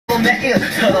매일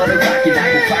서로를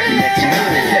확인하고 확인했지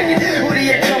눈에 새긴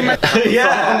우리의 것만.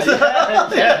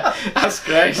 Yeah, that's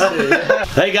crazy.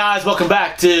 Hey guys, welcome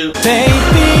back to Baby,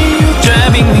 you're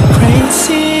driving me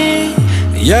crazy.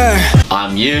 Yeah.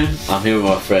 I'm Yoon. I'm here with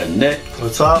my friend Nick.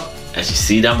 What's up? As you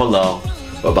see down below,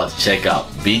 we're about to check out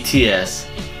BTS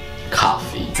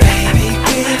Coffee.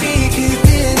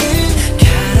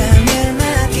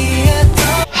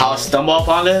 How I stumbled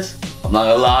upon this? I'm not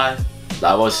gonna lie.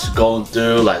 I was going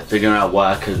through like figuring out what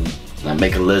I could like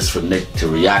make a list for Nick to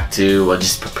react to or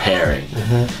just preparing.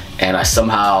 And I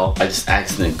just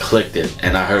accidentally clicked it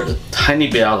and I heard a tiny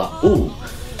bit. I was like, ooh,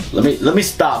 let me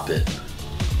stop it.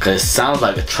 Cause it sounds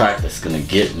like a track that's gonna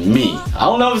get me. I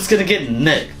don't know if it's gonna get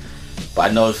Nick, but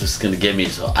I know if it's gonna get me,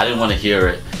 so I didn't want to hear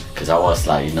it because I was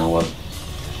like, you know what?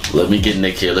 Let me get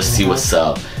Nick here. Let's see what's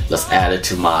up. Let's add it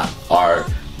to our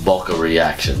vocal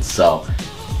reaction. So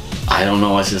I don't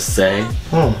know what to say.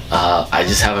 I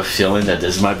just have a feeling that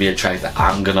this might be a track that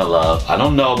I'm gonna love. I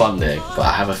don't know about Nick, but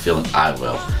I have a feeling I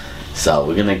will. So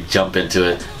we're gonna jump into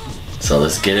it. So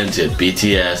let's get into it.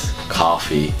 BTS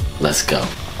Coffee. Let's go.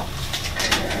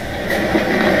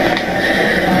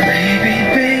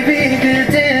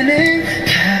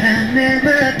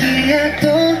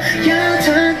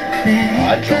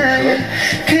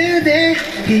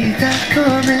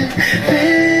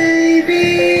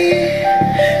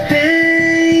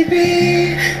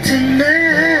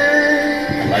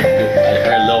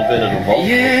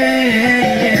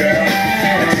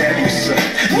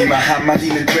 니마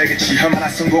한마디는 되겠지 얼마나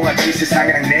성공할지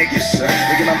세상이랑 내겠어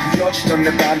내게만 보여주던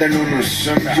내 반달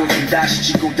눈웃음 요즘 다시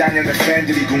찍고 다녀갈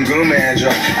팬들이 궁금해져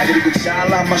아 그리고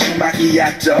잘난 맛이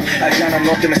마키아토 알잖아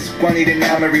너 때문에 습관이 된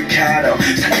아메리카노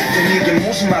사실 땐 이게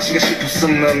무슨 맛인가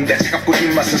싶었었는데 차갑고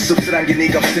뒷맛은 씁쓸한 게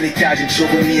네가 없으니까 좀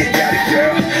조금 이해가리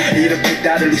girl 이렇게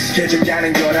다들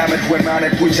익숙해져가는 거라면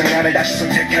후회만해 보이지 않을 다시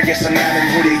선택하겠어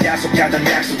나는 우리의 약속하던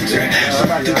약속들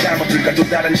수많던 잘못들과 또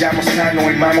다른 잘못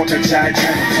사놓을 말 못할 잘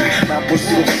잘못들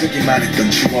맛볼수록 쓰기만 했던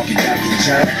추억이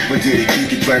담기잖아 왜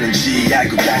들이키게 되는지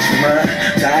알고 가지만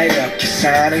다 이렇게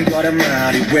사는 거란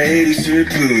말이 왜 이리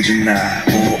슬프지 나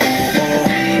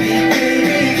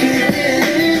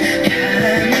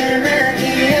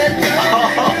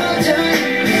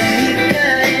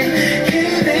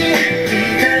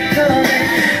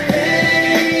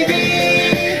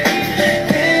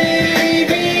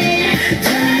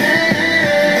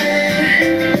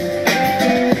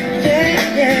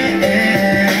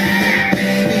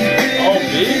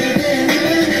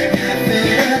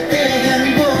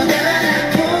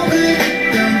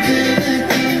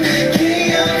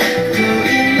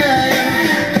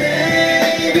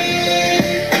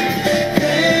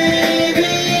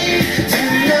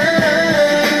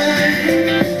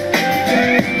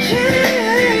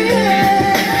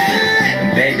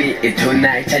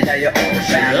tonight 찾아요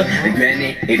오밤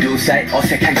괜히 이 두 사이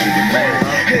어색한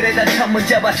기분만 그래도 첫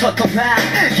문자와 첫 통화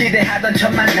기대하던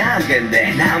첫 만남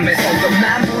근데 남의 손도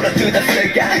난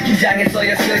물어뜯었을까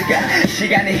긴장했어였을까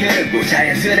시간이 흐르고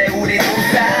자연스레 우리 두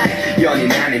사이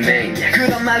연인 아닌 맹약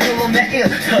그런 말로 매일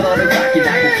서로를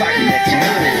확인하고 확인했지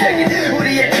눈에 새긴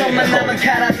우리의 첫 만남은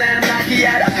카라멜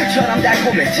마키아토처럼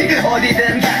달콤했지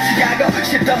어디든 같이 가고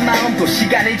싶던 마음도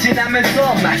시간이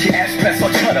지나면서 마치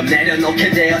에스프레소처럼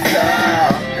내려놓게 되었어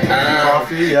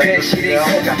괜시리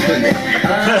속아프네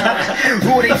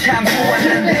우리 참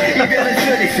좋았는데 이별은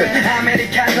쓰리쓴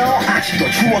아메리카노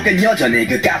아직도 추억은 여전히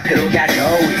그 카페로 가고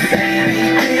있어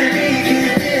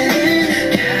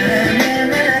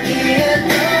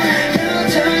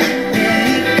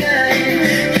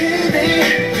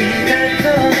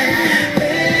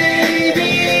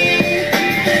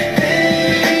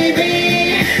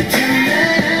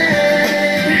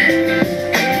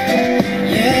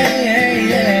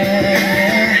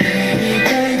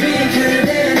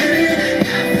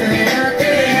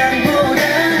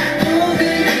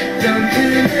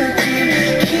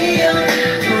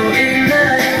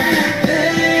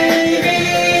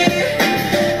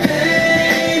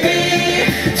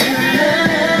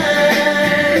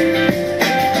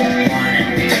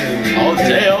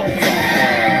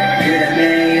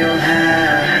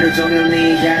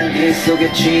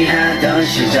속에 취하던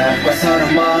시절과 서로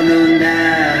먼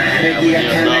훗날을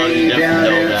기약하는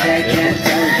이별을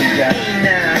택했던 기억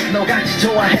나 너같이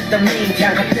좋아했던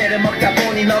민트향 커피를 먹다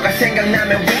보니 너가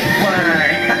생각나면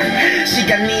rewind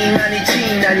시간이 많이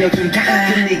지난 요즘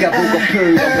같은 네가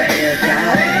보고픈 건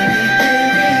왜일까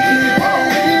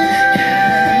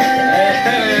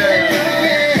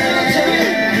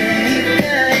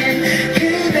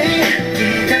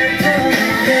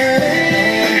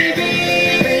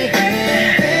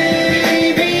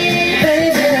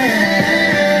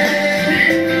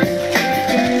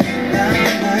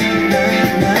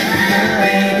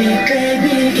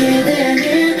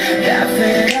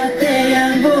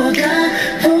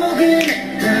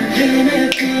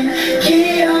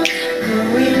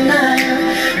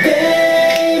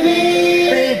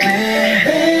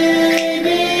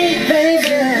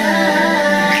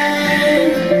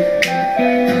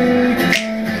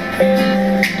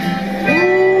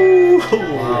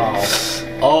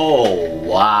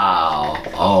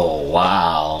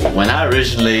Wow. When I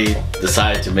originally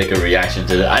decided to make a reaction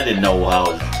to it, I didn't know what I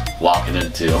was walking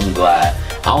into. I'm glad.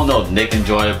 I don't know if Nick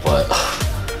enjoyed it, but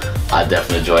I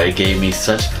definitely enjoyed it. It gave me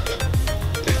such,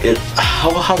 how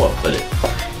do I put it?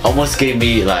 Almost gave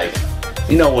me like,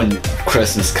 you know when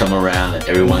Christmas come around and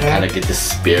everyone kind of get the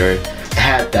spirit? It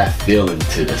had that feeling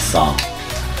to the song.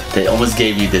 They almost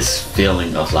gave you this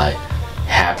feeling of like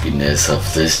happiness, of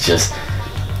this just,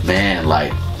 man,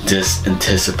 like this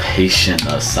anticipation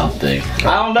of something.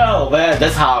 I don't know, man,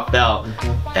 that's how I felt.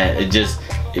 And it just,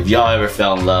 if y'all ever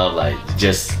fell in love, like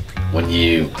just when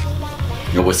you're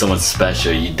with someone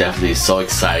special, you definitely so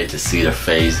excited to see their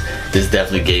face. This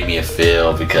definitely gave me a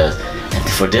feel, because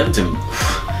for them to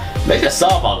make a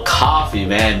song about coffee,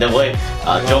 man, the way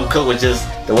Jungkook was just,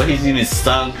 the way he's even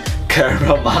sung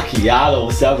Caramel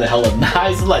Macchiato sounded hella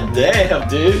nice. I'm like, damn,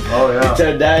 dude. Oh yeah. He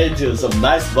turned that into some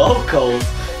nice vocals.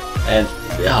 And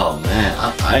oh man,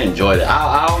 I enjoyed it.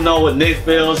 I don't know what Nick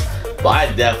feels, but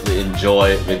I definitely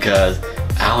enjoy it, because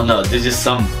I don't know, there's just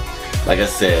some, like I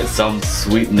said, some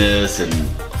sweetness and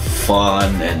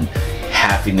fun and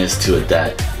happiness to it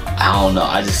that, I don't know,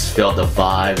 I just felt the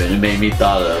vibe, and it made me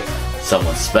thought of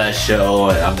someone special,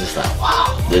 and I'm just like,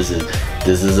 wow, this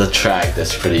is a track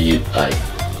that's pretty like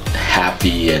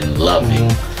happy and loving.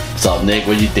 So Nick,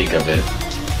 what do you think of it?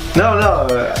 No,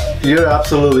 you're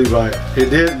absolutely right. It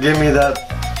did give me that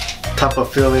type of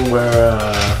feeling where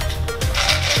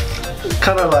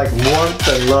kind of like warmth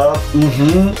and love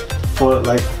for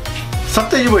like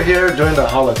something you would hear during the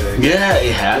holiday. Yeah,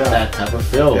 it had that type of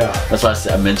feel. Yeah. That's why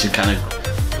I mentioned kind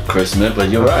of Christmas, but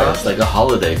you're right, it's like a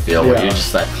holiday feel where you're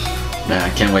just like, man, I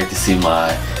can't wait to see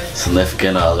my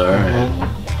significant other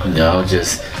and, you know,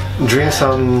 just drink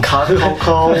some hot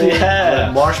cocoa,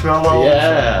 with marshmallows.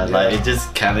 Yeah, like it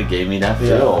just kind of gave me that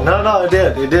feel. No, it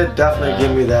did definitely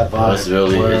give me that vibe. It was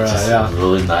really, it's just a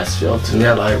really nice feel too.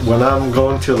 Yeah, like when I'm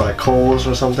going to like Kohl's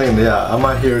or something, I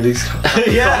might hear these.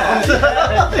 yeah,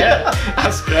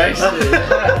 that's crazy.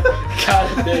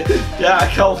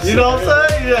 Kohl's. You know what I'm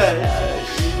saying? Yeah.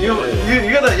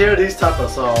 You're gonna hear these type of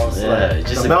songs, like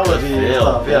just the melody and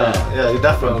stuff. Yeah,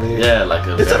 definitely. Yeah, like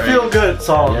it's a feel-good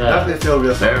song. Definitely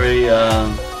feel-good song. Very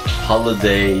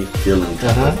holiday feeling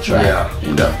type of track.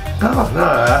 You know. No,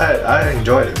 I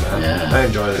enjoyed it, man. Yeah. I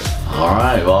enjoyed it. All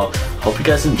right, well, hope you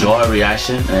guys enjoy our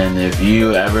reaction, and if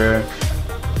you ever,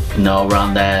 you know,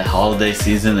 around that holiday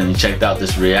season and you checked out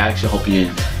this reaction, hope you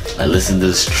like listen to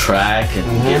this track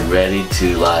and get ready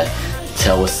to like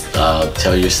tell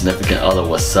your significant other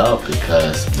what's up,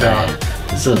 because man,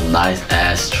 this is a nice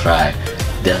ass track.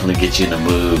 Definitely get you in the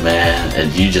mood, man,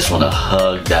 and you just want to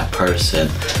hug that person.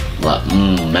 Like,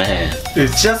 man.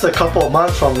 It's just a couple of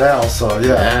months from now, so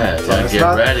yeah. Get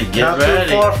ready. Not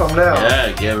too far from now.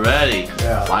 Yeah, get ready.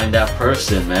 Yeah. Find that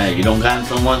person, man. You don't got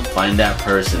someone, find that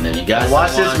person. And you got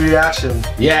watch this reaction.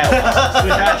 Yeah, watch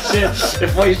this reaction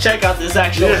before you check out this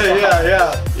actual song.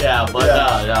 Yeah, but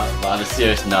no, on a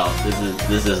serious note,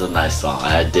 this is a nice song.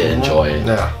 I did enjoy it.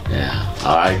 Yeah.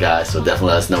 All right, guys. So definitely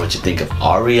let us know what you think of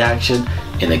our reaction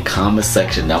in the comment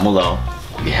section down below.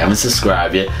 If you haven't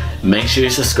subscribed yet, make sure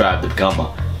you subscribe to become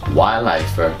a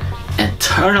wildlifer and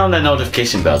turn on the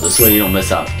notification bell. This way you don't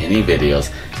miss out any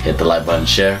videos. Hit the like button,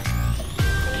 share,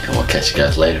 and we'll catch you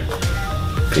guys later.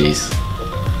 Peace.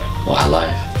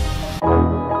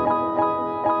 Wildlife.